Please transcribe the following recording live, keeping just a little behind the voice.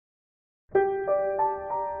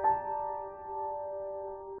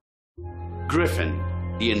Griffin,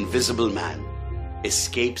 the Invisible Man,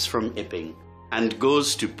 escapes from Ipping and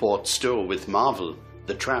goes to Port Stowe with Marvel,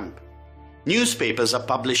 the tramp. Newspapers are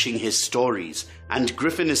publishing his stories, and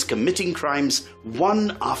Griffin is committing crimes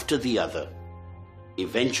one after the other.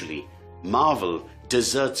 Eventually, Marvel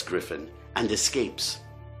deserts Griffin and escapes,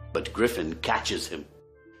 but Griffin catches him.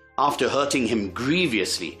 After hurting him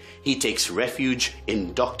grievously, he takes refuge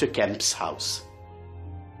in Dr. Kemp's house.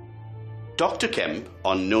 Dr. Kemp,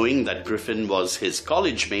 on knowing that Griffin was his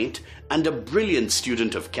college mate and a brilliant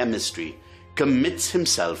student of chemistry, commits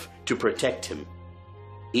himself to protect him.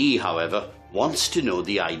 He, however, wants to know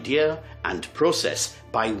the idea and process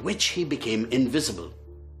by which he became invisible.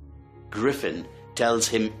 Griffin tells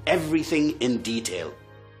him everything in detail.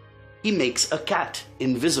 He makes a cat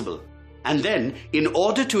invisible, and then, in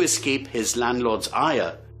order to escape his landlord's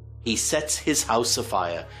ire, he sets his house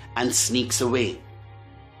afire and sneaks away.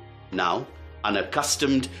 Now,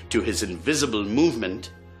 unaccustomed to his invisible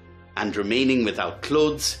movement and remaining without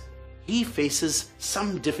clothes, he faces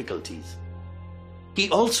some difficulties. He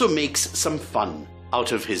also makes some fun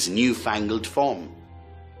out of his newfangled form.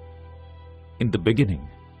 In the beginning,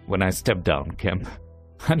 when I stepped down, Kemp,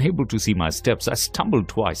 unable to see my steps, I stumbled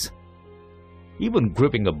twice. Even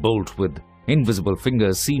gripping a bolt with invisible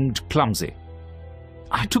fingers seemed clumsy.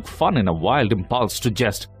 I took fun in a wild impulse to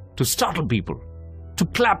jest, to startle people, to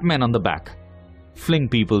clap men on the back, fling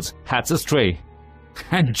people's hats astray,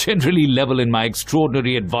 and generally level in my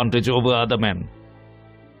extraordinary advantage over other men.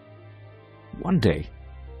 One day,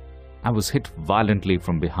 I was hit violently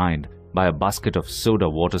from behind by a basket of soda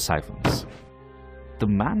water siphons. The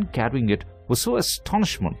man carrying it was so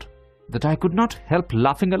astonished that I could not help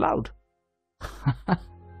laughing aloud.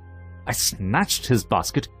 I snatched his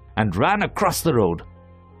basket and ran across the road.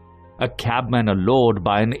 A cabman, allured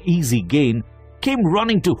by an easy gain, came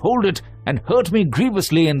running to hold it and hurt me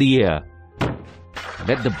grievously in the ear. I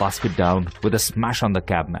let the basket down with a smash on the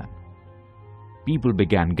cabman. People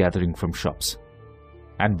began gathering from shops,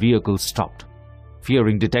 and vehicles stopped.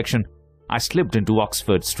 Fearing detection, I slipped into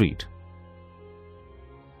Oxford Street.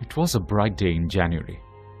 It was a bright day in January,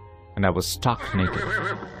 and I was stark naked,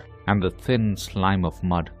 and the thin slime of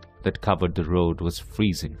mud that covered the road was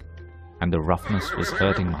freezing, and the roughness was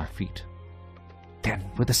hurting my feet. Then,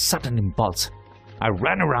 with a sudden impulse, I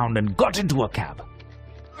ran around and got into a cab.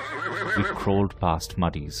 We crawled past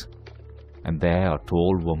Muddy's, and there a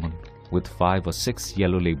tall woman with 5 or 6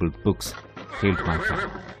 yellow-labeled books hailed my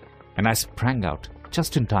cab, and I sprang out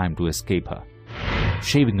just in time to escape her,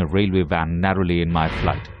 shaving a railway van narrowly in my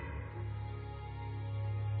flight.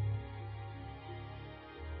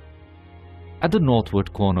 At the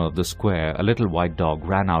northward corner of the square, a little white dog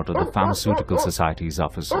ran out of the Pharmaceutical Society's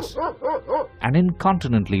offices and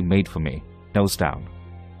incontinently made for me, nose down.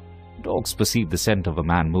 Dogs perceived the scent of a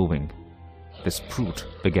man moving. This brute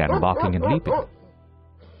began barking and leaping.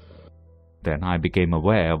 Then I became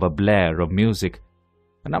aware of a blare of music,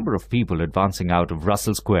 a number of people advancing out of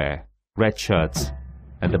Russell Square, red shirts,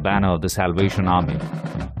 and the banner of the Salvation Army.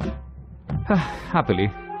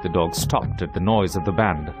 Happily, the dog stopped at the noise of the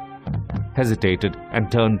band, hesitated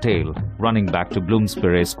and turned tail, running back to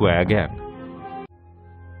Bloomsbury Square again.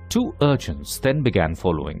 2 urchins then began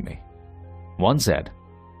following me. One said,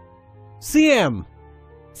 "See 'em!"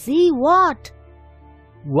 See what?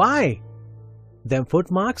 "Why? Them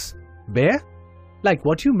footmarks? Where? Like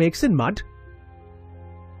what you makes in mud?"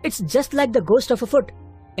 It's just like the ghost of a foot,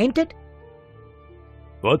 ain't it?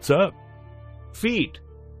 What's up? "Feet.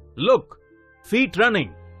 Look, feet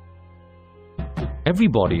running."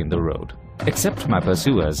 Everybody in the road, except my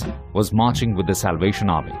pursuers, was marching with the Salvation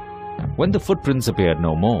Army. When the footprints appeared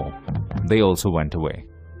no more, they also went away.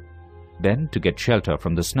 Then, to get shelter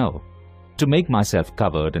from the snow, to make myself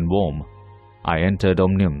covered and warm, I entered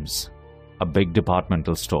Omnium's, a big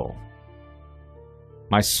departmental store.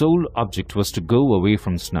 My sole object was to go away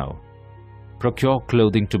from snow, procure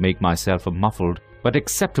clothing to make myself a muffled but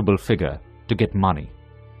acceptable figure, to get money,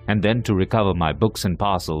 and then to recover my books and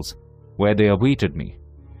parcels where they awaited me.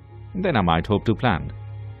 Then I might hope to plan.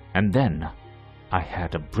 And then I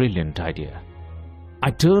had a brilliant idea. I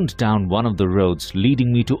turned down one of the roads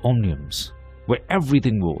leading me to Omnium's, where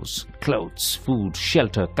everything was clothes, food,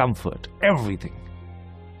 shelter, comfort, everything.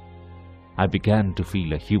 I began to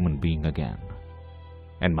feel a human being again,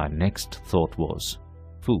 and my next thought was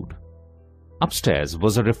food. Upstairs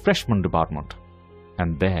was a refreshment department,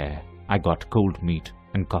 and there I got cold meat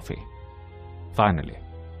and coffee. Finally,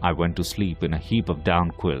 I went to sleep in a heap of down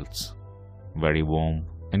quilts, very warm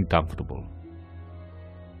and comfortable.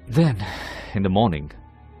 Then, in the morning,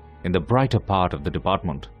 in the brighter part of the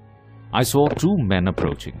department, I saw 2 men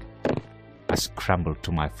approaching. I scrambled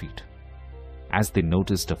to my feet. As they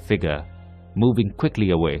noticed a figure moving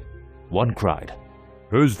quickly away, one cried,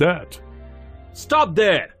 Who's that? Stop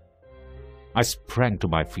there! I sprang to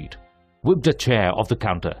my feet, whipped a chair off the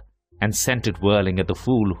counter, and sent it whirling at the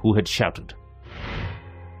fool who had shouted.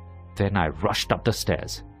 Then I rushed up the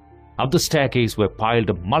stairs. Up the staircase were piled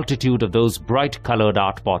a multitude of those bright-colored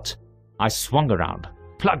art pots. I swung around,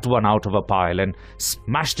 plucked one out of a pile, and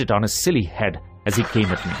smashed it on his silly head as he came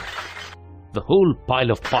at me. The whole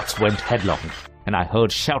pile of pots went headlong, and I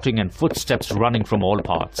heard shouting and footsteps running from all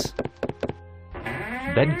parts.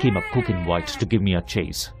 Then came a cook in white to give me a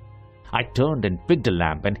chase. I turned and picked a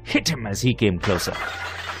lamp and hit him as he came closer.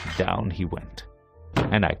 Down he went,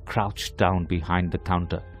 and I crouched down behind the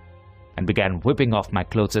counter and began whipping off my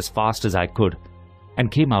clothes as fast as I could,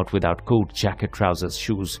 and came out without coat, jacket, trousers,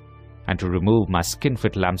 shoes, and to remove my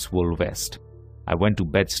skin-fit lamb's wool vest, I went to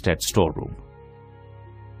Bedstead storeroom.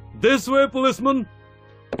 This way, policeman!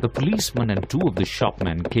 The policeman and two of the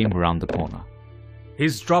shopmen came around the corner.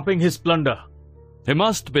 He's dropping his plunder. He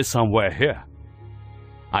must be somewhere here.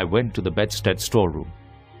 I went to the Bedstead storeroom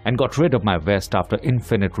and got rid of my vest after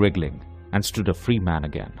infinite wriggling and stood a free man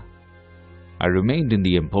again. I remained in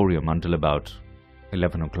the emporium until about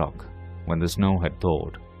 11 o'clock, when the snow had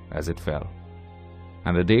thawed as it fell,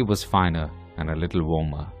 and the day was finer and a little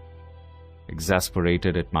warmer.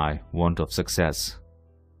 Exasperated at my want of success,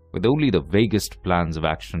 with only the vaguest plans of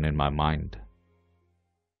action in my mind,